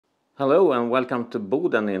Hello and welcome to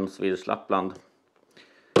Boden in Swedish Lapland.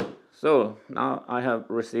 So now I have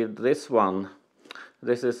received this one.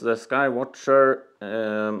 This is the Skywatcher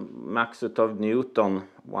Maksutov-Newton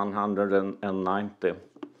 190.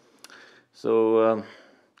 So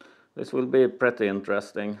this will be pretty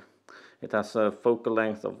interesting. It has a focal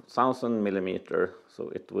length of 1000 millimeter, so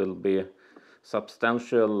it will be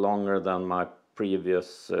substantially longer than my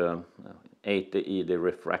previous 80 ED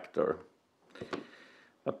refractor.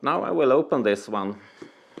 But now I will open this one.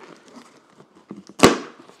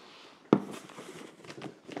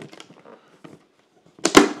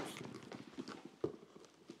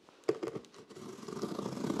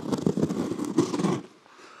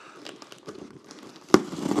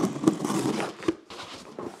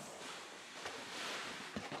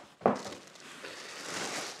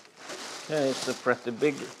 Okay, it's a pretty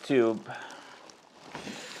big tube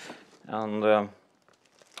and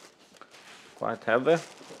quite heavy.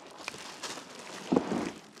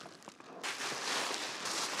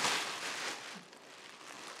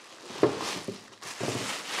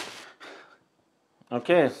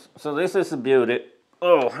 Okay, so this is a beauty.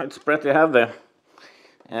 Oh, it's pretty heavy.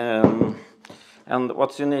 And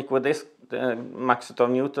what's unique with this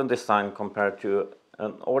Maksutov-Newton design compared to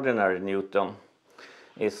an ordinary Newton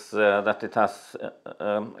is that it has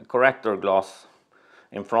a corrector glass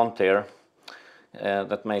in front here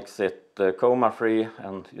that makes it coma free,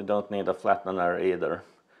 and you don't need a flattener either.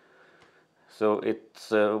 So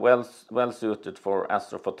it's well suited for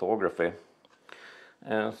astrophotography.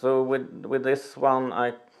 So with this one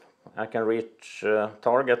I can reach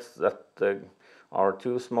targets that are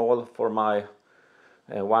too small for my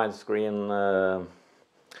widescreen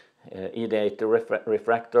ED80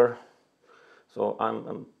 refractor. So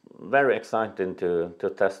I'm very excited to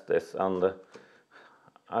test this, and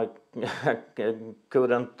I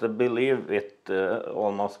couldn't believe it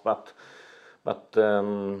almost, but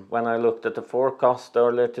when I looked at the forecast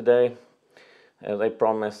earlier today, they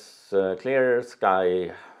promise clear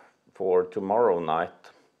sky for tomorrow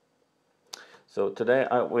night. So today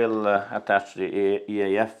I will attach the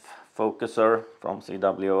EAF focuser from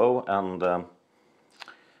ZWO and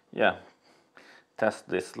yeah, test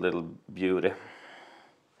this little beauty.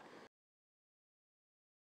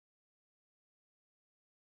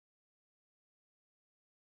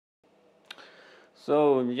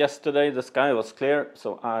 So yesterday the sky was clear,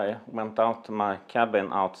 so I went out to my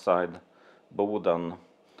cabin outside Boden.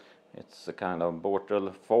 It's a kind of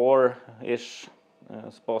Bortel 4-ish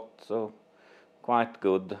spot, so quite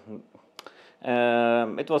good.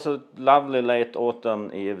 It was a lovely late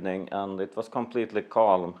autumn evening, and it was completely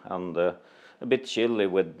calm and a bit chilly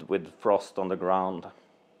with frost on the ground.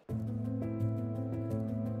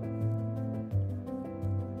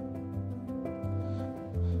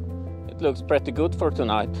 It looks pretty good for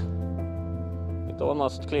tonight, with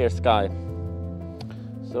almost clear sky.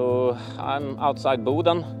 So I'm outside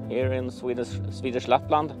Boden here in Swedish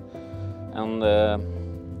Lapland, and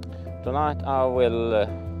tonight I will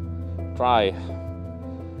try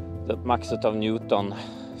the Maksutov-Newton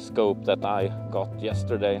scope that I got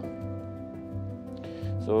yesterday.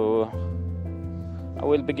 So I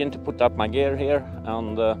will begin to put up my gear here,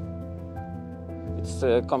 and it's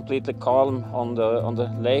completely calm on the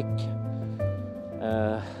lake.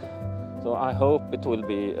 So I hope it will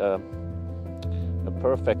be a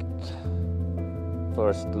perfect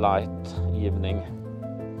first light evening.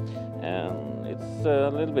 And it's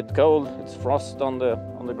a little bit cold. It's frost on the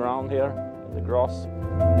ground here in the grass.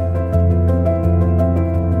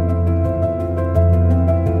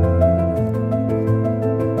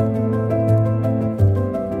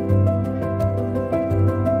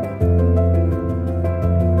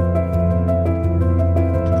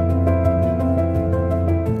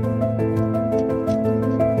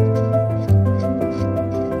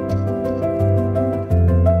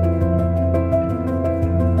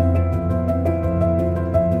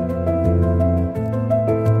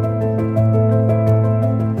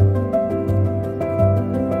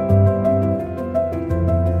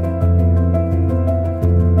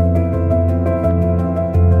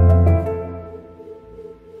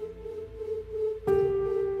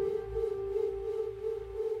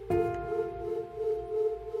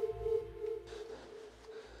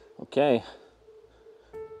 Okay,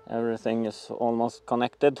 everything is almost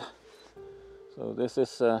connected. So this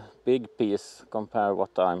is a big piece compared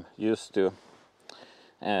what I'm used to.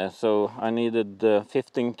 So I needed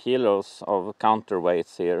 15 kilos of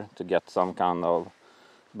counterweights here to get some kind of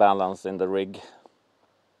balance in the rig.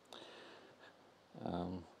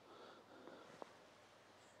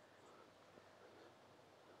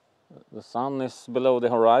 The sun is below the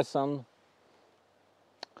horizon,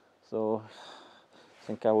 So I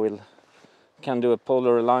think I can do a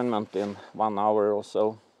polar alignment in 1 hour or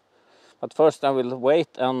so. But first I will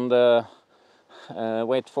wait and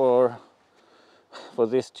wait for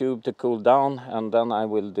this tube to cool down, and then I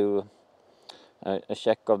will do a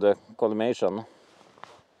check of the collimation.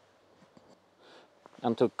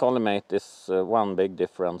 And to collimate is one big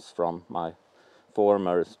difference from my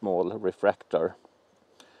former small refractor.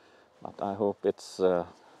 But I hope it's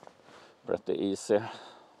pretty easy.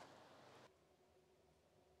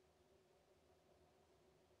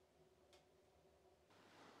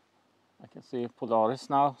 I can see Polaris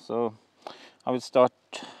now, so I will start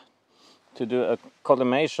to do a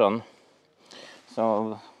collimation.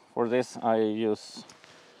 So for this I use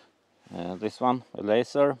this one, a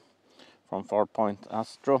laser from Farpoint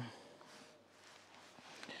Astro.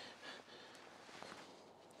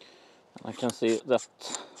 I can see that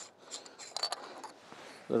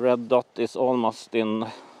the red dot is almost in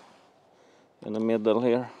the middle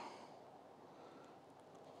here.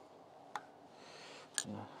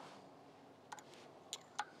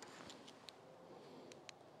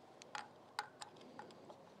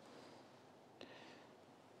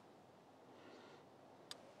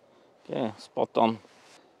 Okay, spot on.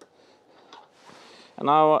 And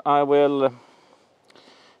now I will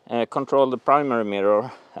control the primary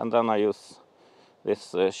mirror, and then I use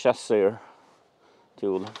this chassis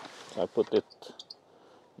tool. I put it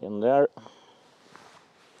in there.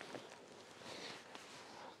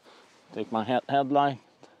 Take my headlight,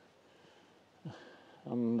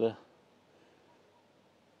 and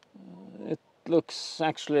it looks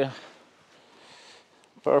actually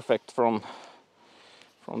perfect from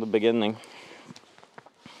the beginning.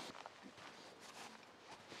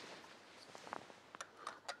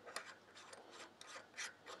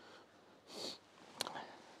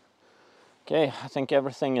 Okay, I think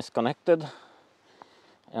everything is connected,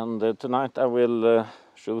 and tonight I will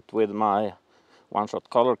shoot with my one-shot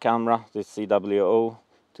color camera, the ZWO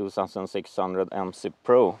 2600 MC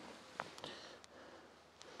Pro.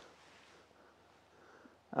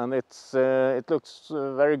 And it looks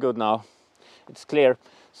very good now. It's clear.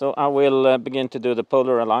 So I will begin to do the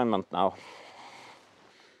polar alignment now.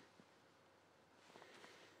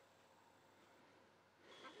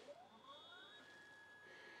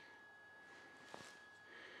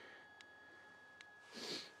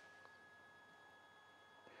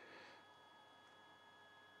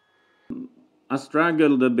 I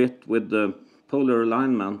struggled a bit with the polar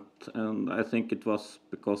alignment, and I think it was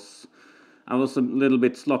because I was a little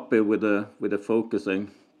bit sloppy with the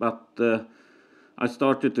focusing. But I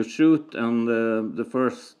started to shoot, and the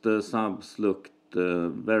first subs looked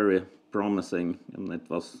very promising, and it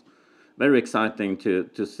was very exciting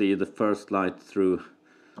to see the first light through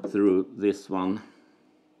this one.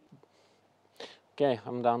 Okay,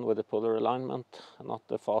 I'm done with the polar alignment. Not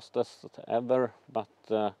the fastest ever, but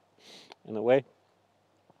in a way.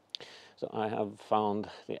 So I have found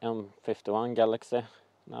the M51 Galaxy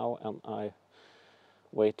now, and I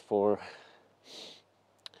wait for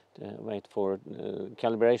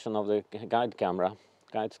calibration of the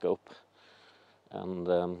guide scope, and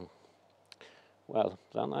well,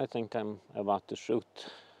 then I think I'm about to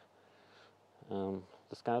shoot.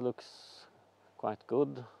 The sky looks quite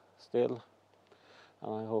good still,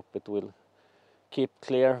 and I hope it will keep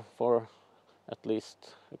clear for at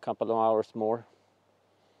least a couple of hours more.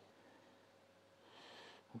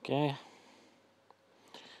 Okay,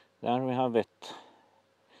 there we have it,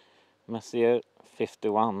 Messier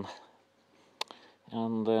 51,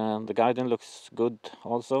 and the guiding looks good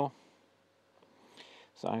also.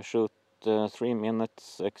 So I shoot 3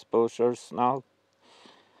 minutes exposures now.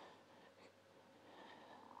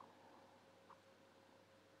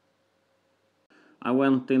 I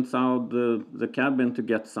went inside the cabin to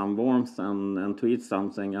get some warmth and to eat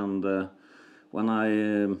something, and when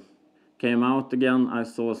I came out again, I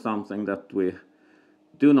saw something that we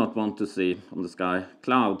do not want to see on the sky: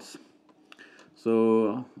 clouds.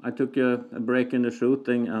 So I took a break in the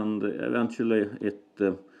shooting, and eventually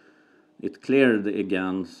it cleared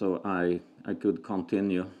again, so I could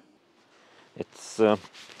continue. It's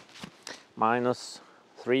minus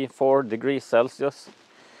 3-4 degrees Celsius.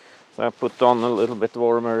 So I put on a little bit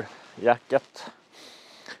warmer jacket.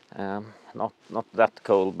 Not that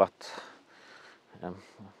cold, but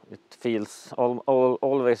it feels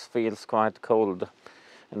always feels quite cold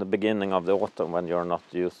in the beginning of the autumn when you're not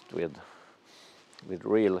used with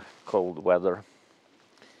real cold weather.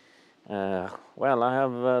 Well, I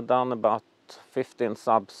have done about 15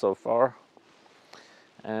 subs so far.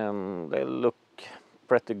 They look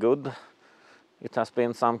pretty good. It has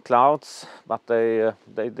been some clouds, but they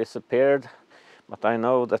disappeared. but I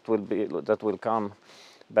know that will come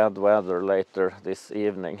bad weather later this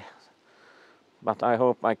evening. But I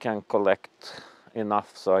hope I can collect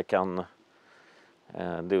enough so I can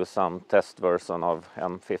do some test version of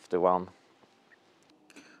M51.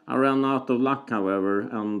 I ran out of luck, however,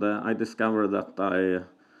 and I discovered that I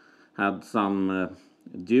had some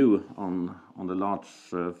dew on the large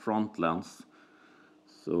front lens.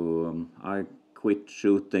 So I quit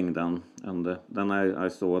shooting then, and then I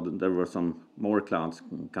saw that there were some more clouds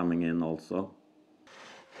coming in also.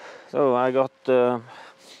 So I got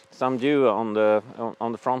some dew on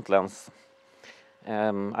the front lens.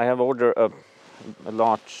 I have ordered a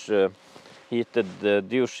large heated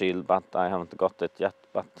dew shield, but I haven't got it yet.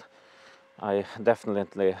 But I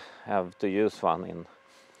definitely have to use one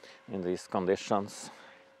in these conditions.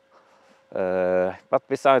 But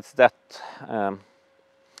besides that,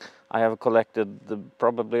 I have collected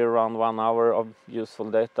probably around 1 hour of useful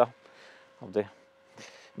data of the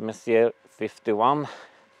Messier 51,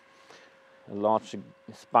 a large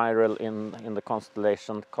spiral in the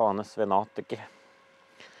constellation Canes Venatici.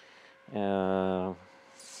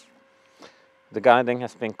 The guiding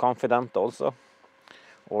has been confident also,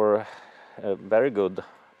 or very good,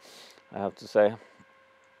 I have to say.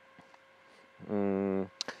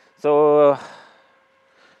 So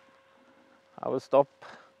I will stop.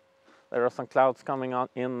 There are some clouds coming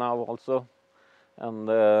in now also, and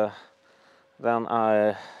then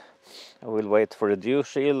I will wait for the dew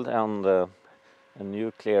shield and a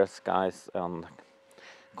new clear skies and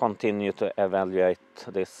continue to evaluate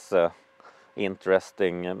this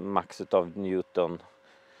interesting Maksutov-Newton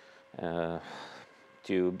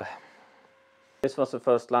tube. This was the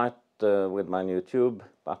first light with my new tube,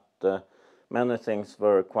 but many things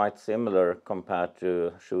were quite similar compared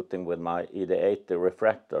to shooting with my ED80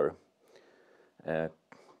 refractor.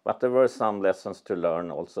 But there were some lessons to learn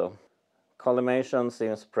also. Collimation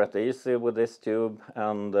seems pretty easy with this tube,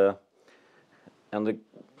 and the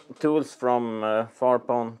tools from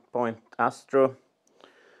Farpoint Astro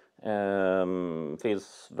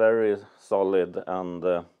feels very solid,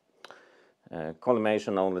 and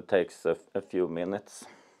collimation only takes a few minutes.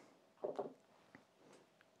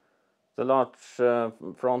 The large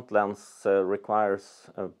front lens requires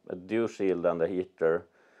a dew shield and a heater.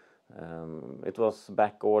 It was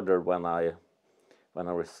back ordered when I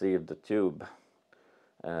received the tube,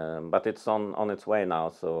 but it's on its way now,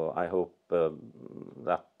 so I hope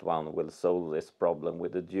that one will solve this problem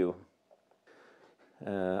with the dew.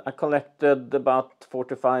 I collected about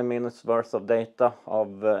 45 minutes worth of data of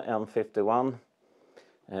M51,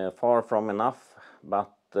 far from enough,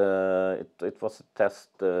 but it was a test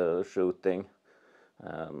shooting.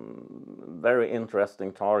 Very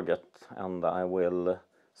interesting target, and I will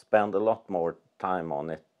spend a lot more time on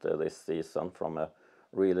it this season from a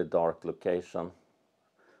really dark location.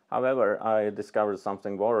 However, I discovered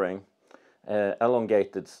something worrying: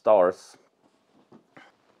 elongated stars.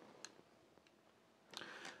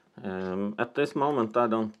 At this moment, I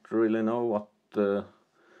don't really know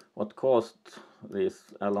what caused these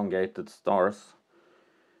elongated stars.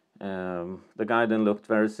 The guiding looked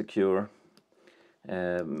very secure.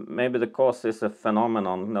 Maybe the cause is a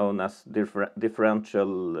phenomenon known as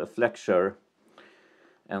differential flexure.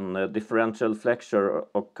 And differential flexure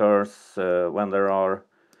occurs when there are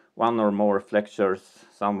one or more flexures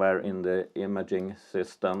somewhere in the imaging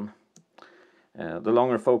system. The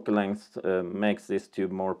longer focal length makes this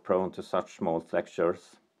tube more prone to such small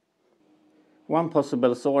flexures. One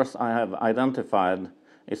possible source I have identified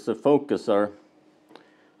is the focuser,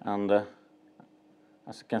 and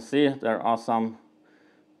as you can see, there are some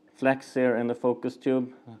flex here in the focus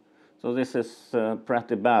tube, so this is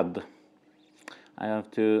pretty bad. I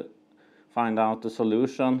have to find out the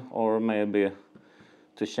solution, or maybe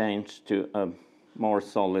to change to a more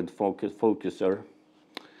solid focuser.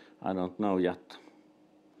 I don't know yet.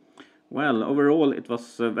 Well, overall it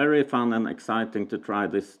was very fun and exciting to try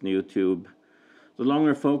this new tube. The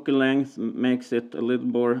longer focal length makes it a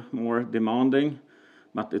little more demanding,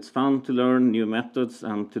 but it's fun to learn new methods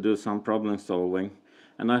and to do some problem solving.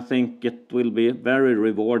 And I think it will be very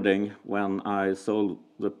rewarding when I solve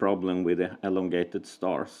the problem with the elongated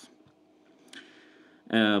stars.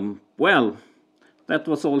 Well, that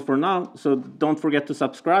was all for now, so don't forget to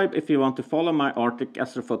subscribe if you want to follow my Arctic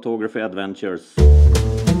astrophotography adventures.